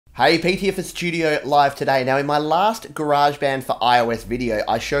Hey, Pete here for Studio Live today. Now in my last GarageBand for iOS video,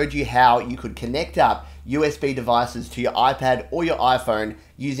 I showed you how you could connect up USB devices to your iPad or your iPhone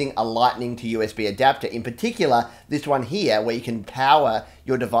using a Lightning to USB adapter. In particular, this one here where you can power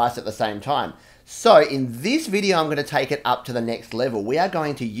your device at the same time. So in this video, I'm going to take it up to the next level. We are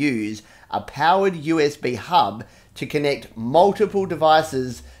going to use a powered USB hub to connect multiple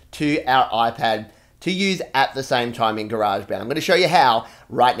devices to our iPad to use at the same time in GarageBand. I'm going to show you how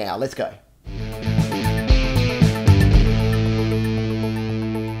right now. Let's go.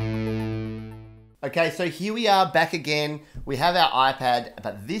 Okay, so here we are back again. We have our iPad,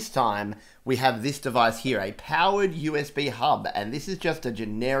 but this time we have this device here, a powered USB hub. And this is just a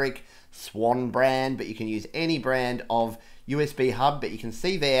generic Swan brand, but you can use any brand of USB hub. But you can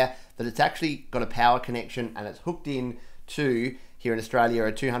see there that it's actually got a power connection and it's hooked in to, here in Australia,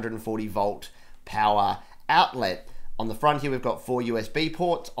 a 240 volt power outlet. On the front here, we've got 4 USB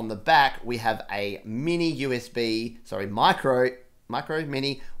ports. On the back, we have a mini USB,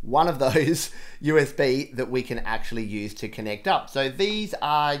 mini, one of those USB that we can actually use to connect up. So these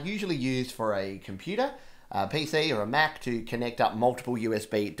are usually used for a computer, a PC or a Mac to connect up multiple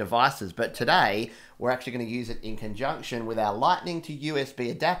USB devices. But today, we're actually going to use it in conjunction with our Lightning to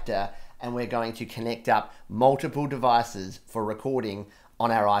USB adapter, and we're going to connect up multiple devices for recording on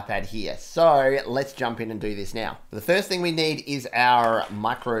our iPad here. So let's jump in and do this now. The first thing we need is our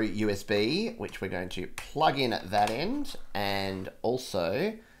micro USB, which we're going to plug in at that end and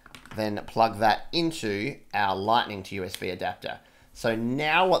also then plug that into our Lightning to USB adapter. So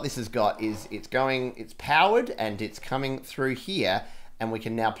now what this has got is it's powered and it's coming through here, and we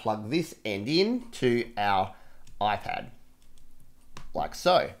can now plug this end in to our iPad like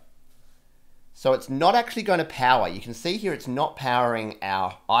so. So it's not actually going to power. You can see here it's not powering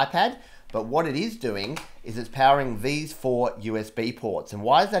our iPad, but what it is doing is it's powering these 4 USB ports. And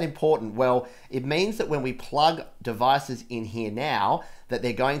why is that important? Well, it means that when we plug devices in here now, that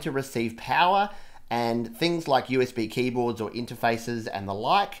they're going to receive power, and things like USB keyboards or interfaces and the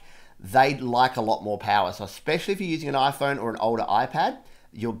like, they'd like a lot more power. So especially if you're using an iPhone or an older iPad,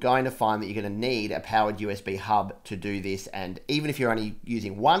 you're going to find that you're going to need a powered USB hub to do this. And even if you're only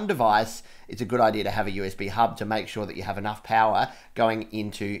using one device, it's a good idea to have a USB hub to make sure that you have enough power going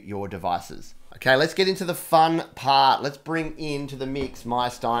into your devices. Okay, let's get into the fun part. Let's bring into the mix my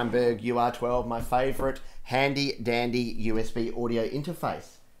Steinberg UR12, my favorite handy dandy USB audio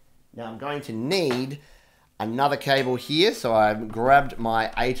interface. Now I'm going to need another cable here. So I've grabbed my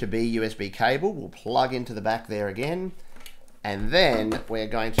A to B USB cable. We'll plug into the back there again. And then we're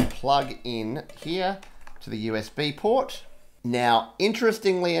going to plug in here to the USB port. Now,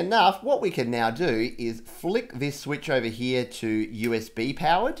 interestingly enough, what we can now do is flick this switch over here to USB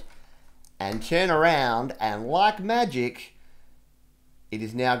powered and turn around, and like magic, it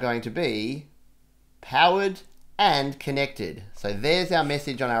is now going to be powered and connected. So there's our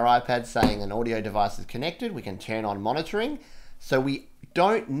message on our iPad saying an audio device is connected. We can turn on monitoring. So we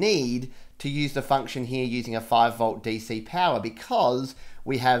don't need to use the function here using a 5 volt DC power, because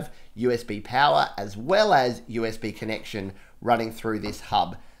we have USB power as well as USB connection running through this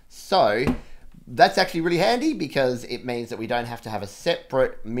hub. So that's actually really handy, because it means that we don't have to have a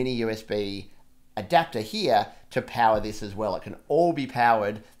separate mini USB adapter here to power this as well. It can all be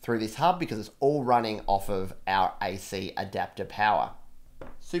powered through this hub because it's all running off of our AC adapter power.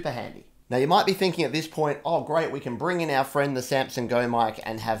 Super handy. Now you might be thinking at this point, oh great, we can bring in our friend the Samsung Go mic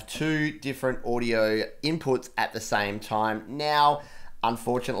and have 2 different audio inputs at the same time. Now,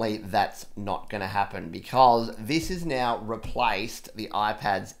 unfortunately, that's not going to happen, because this has now replaced the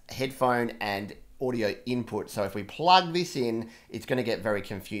iPad's headphone and audio input. So if we plug this in, it's going to get very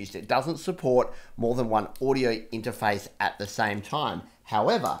confused. It doesn't support more than one audio interface at the same time.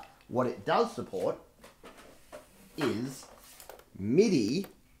 However, what it does support is MIDI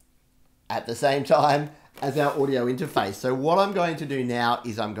at the same time as our audio interface. So what I'm going to do now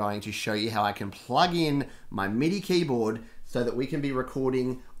is I'm going to show you how I can plug in my MIDI keyboard so that we can be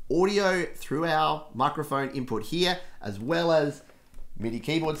recording audio through our microphone input here, as well as MIDI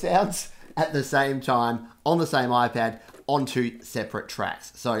keyboard sounds at the same time on the same iPad on 2 separate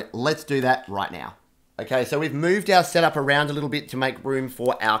tracks. So let's do that right now. Okay, so we've moved our setup around a little bit to make room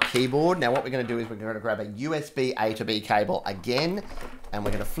for our keyboard. Now what we're going to do is we're going to grab a USB A to B cable again, and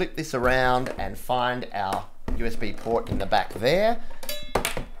we're going to flip this around and find our USB port in the back there.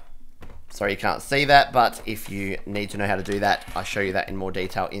 Sorry you can't see that, but if you need to know how to do that, I'll show you that in more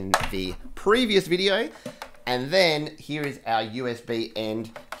detail in the previous video. And then here is our USB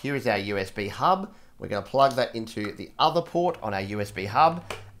end. Here is our USB hub. We're going to plug that into the other port on our USB hub.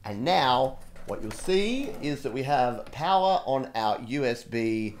 And now what you'll see is that we have power on our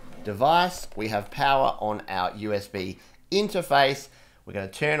USB device. We have power on our USB interface. We're going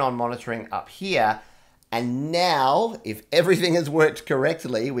to turn on monitoring up here. And now, if everything has worked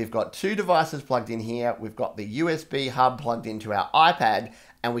correctly, we've got two devices plugged in here. We've got the USB hub plugged into our iPad,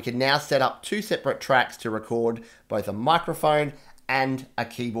 and we can now set up two separate tracks to record both a microphone and a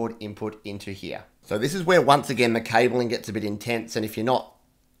keyboard input into here. So this is where, once again, the cabling gets a bit intense. And if you're not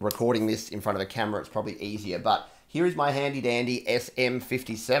recording this in front of a camera, it's probably easier. But here is my handy dandy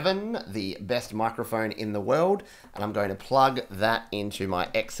SM57, the best microphone in the world. And I'm going to plug that into my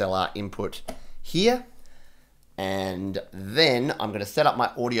XLR input here. And then I'm going to set up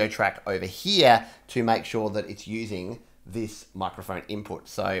my audio track over here to make sure that it's using this microphone input.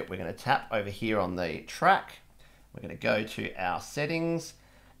 So we're going to tap over here on the track. We're going to go to our settings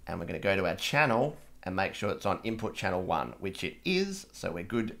and we're going to go to our channel and make sure it's on input channel 1, which it is. So we're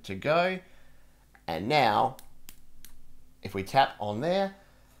good to go. And now, if we tap on there,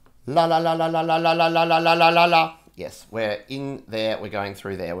 la la la la la la la la la la la la la. Yes, we're in there. We're going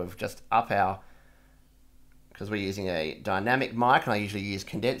through there. We've just up our, because we're using a dynamic mic and I usually use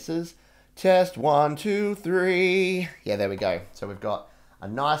condensers. Test 1, 2, 3. Yeah, there we go. So we've got a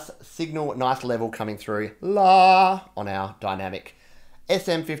nice signal, nice level coming through la on our dynamic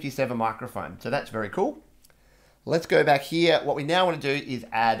SM57 microphone. So that's very cool. Let's go back here. What we now want to do is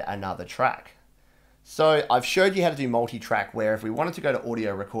add another track. So I've showed you how to do multi-track, where if we wanted to go to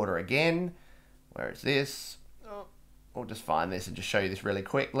audio recorder again, where is this? We'll just find this and just show you this really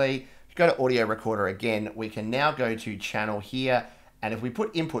quickly. If you go to audio recorder again, we can now go to channel here. And if we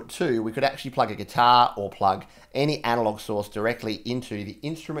put input 2, we could actually plug a guitar or plug any analog source directly into the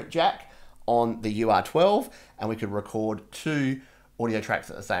instrument jack on the UR12, and we could record two audio tracks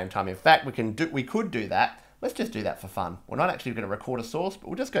at the same time. In fact, we could do that. Let's just do that for fun. We're not actually going to record a source, but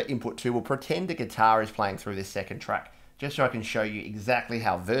we'll just go input 2. We'll pretend a guitar is playing through this second track, just so I can show you exactly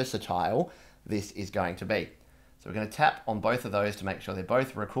how versatile this is going to be. So we're going to tap on both of those to make sure they're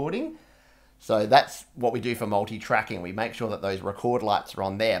both recording. So that's what we do for multi-tracking. We make sure that those record lights are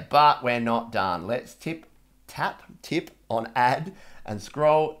on there, but we're not done. Let's tap on add and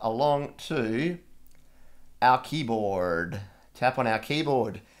scroll along to our keyboard. Tap on our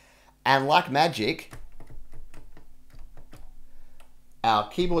keyboard. And like magic, our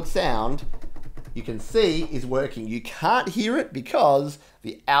keyboard sound, you can see, is working. You can't hear it because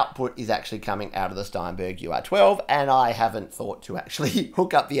the output is actually coming out of the Steinberg UR12, and I haven't thought to actually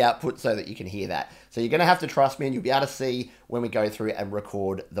hook up the output so that you can hear that. So you're going to have to trust me, and you'll be able to see when we go through and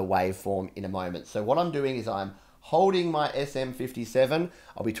record the waveform in a moment. So what I'm doing is I'm holding my SM57.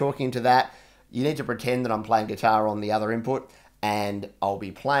 I'll be talking to that. You need to pretend that I'm playing guitar on the other input, and I'll be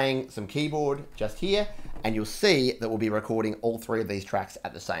playing some keyboard just here, and you'll see that we'll be recording all three of these tracks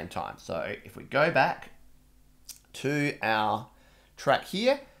at the same time. So if we go back to our track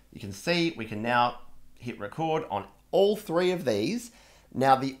here, you can see we can now hit record on all three of these.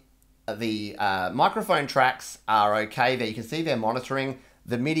 Now the microphone tracks are okay there. You can see they're monitoring.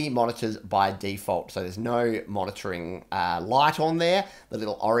 The MIDI monitors by default, so there's no monitoring light on there, the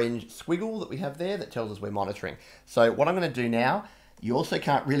little orange squiggle that we have there that tells us we're monitoring. So what I'm going to do now, you also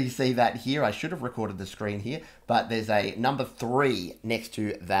can't really see that here. I should have recorded the screen here, but there's a number 3 next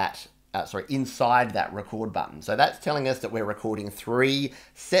to that, inside that record button. So that's telling us that we're recording 3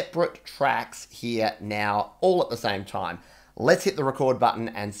 separate tracks here now, all at the same time. Let's hit the record button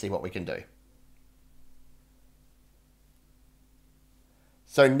and see what we can do.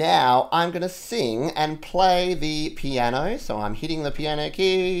 So now I'm going to sing and play the piano. So I'm hitting the piano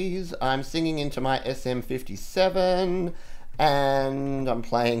keys, I'm singing into my SM57, and I'm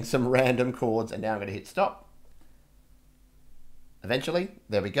playing some random chords, and now I'm going to hit stop. Eventually,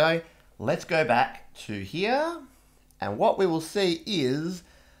 there we go. Let's go back to here, and what we will see is,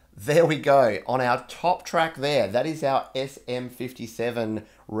 there we go, on our top track there, that is our SM57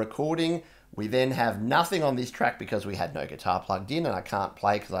 recording. We then have nothing on this track because we had no guitar plugged in, and I can't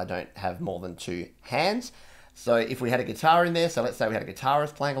play because I don't have more than 2 hands. So if we had a guitar in there, so let's say we had a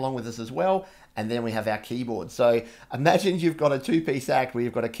guitarist playing along with us as well, and then we have our keyboard. So imagine you've got a 2-piece act where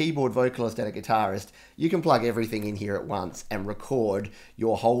you've got a keyboard vocalist and a guitarist. You can plug everything in here at once and record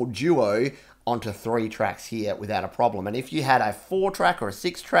your whole duo onto 3 tracks here without a problem. And if you had a 4-track or a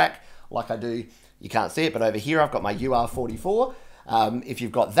 6-track, like I do, you can't see it, but over here I've got my UR44. If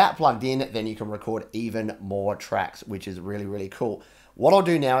you've got that plugged in, then you can record even more tracks, which is really, really cool. What I'll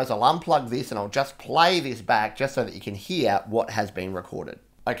do now is I'll unplug this and I'll just play this back just so that you can hear what has been recorded.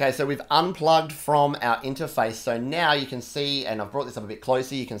 Okay, so we've unplugged from our interface. So now you can see, and I've brought this up a bit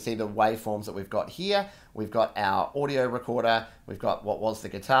closer, you can see the waveforms that we've got here. We've got our audio recorder, we've got what was the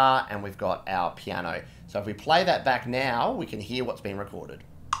guitar, and we've got our piano. So if we play that back now, we can hear what's been recorded.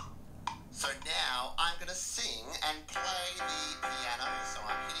 So now I'm going to sing and play the piano. So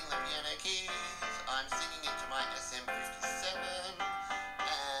I'm hitting the piano keys, I'm singing into my SM57,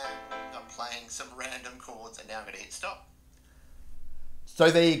 and I'm playing some random chords, and now I'm going to hit stop. So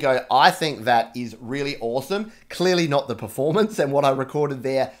there you go. I think that is really awesome. Clearly not the performance and what I recorded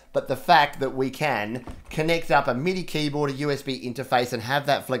there, but the fact that we can connect up a MIDI keyboard, a USB interface, and have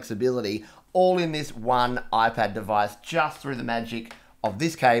that flexibility all in this one iPad device just through the magic of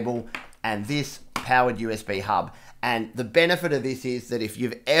this cable and this powered USB hub. And the benefit of this is that if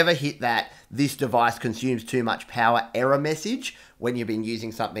you've ever hit that this device consumes too much power error message when you've been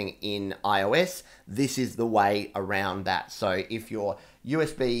using something in iOS, this is the way around that. So if your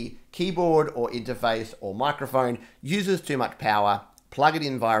USB keyboard or interface or microphone uses too much power, plug it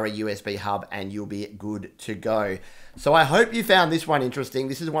in via a USB hub and you'll be good to go. So I hope you found this one interesting.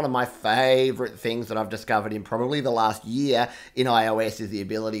 This is one of my favorite things that I've discovered in probably the last year in iOS, is the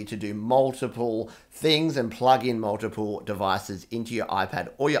ability to do multiple things and plug in multiple devices into your iPad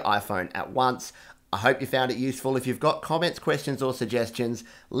or your iPhone at once. I hope you found it useful. If you've got comments, questions, or suggestions,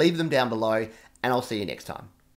 leave them down below, and I'll see you next time.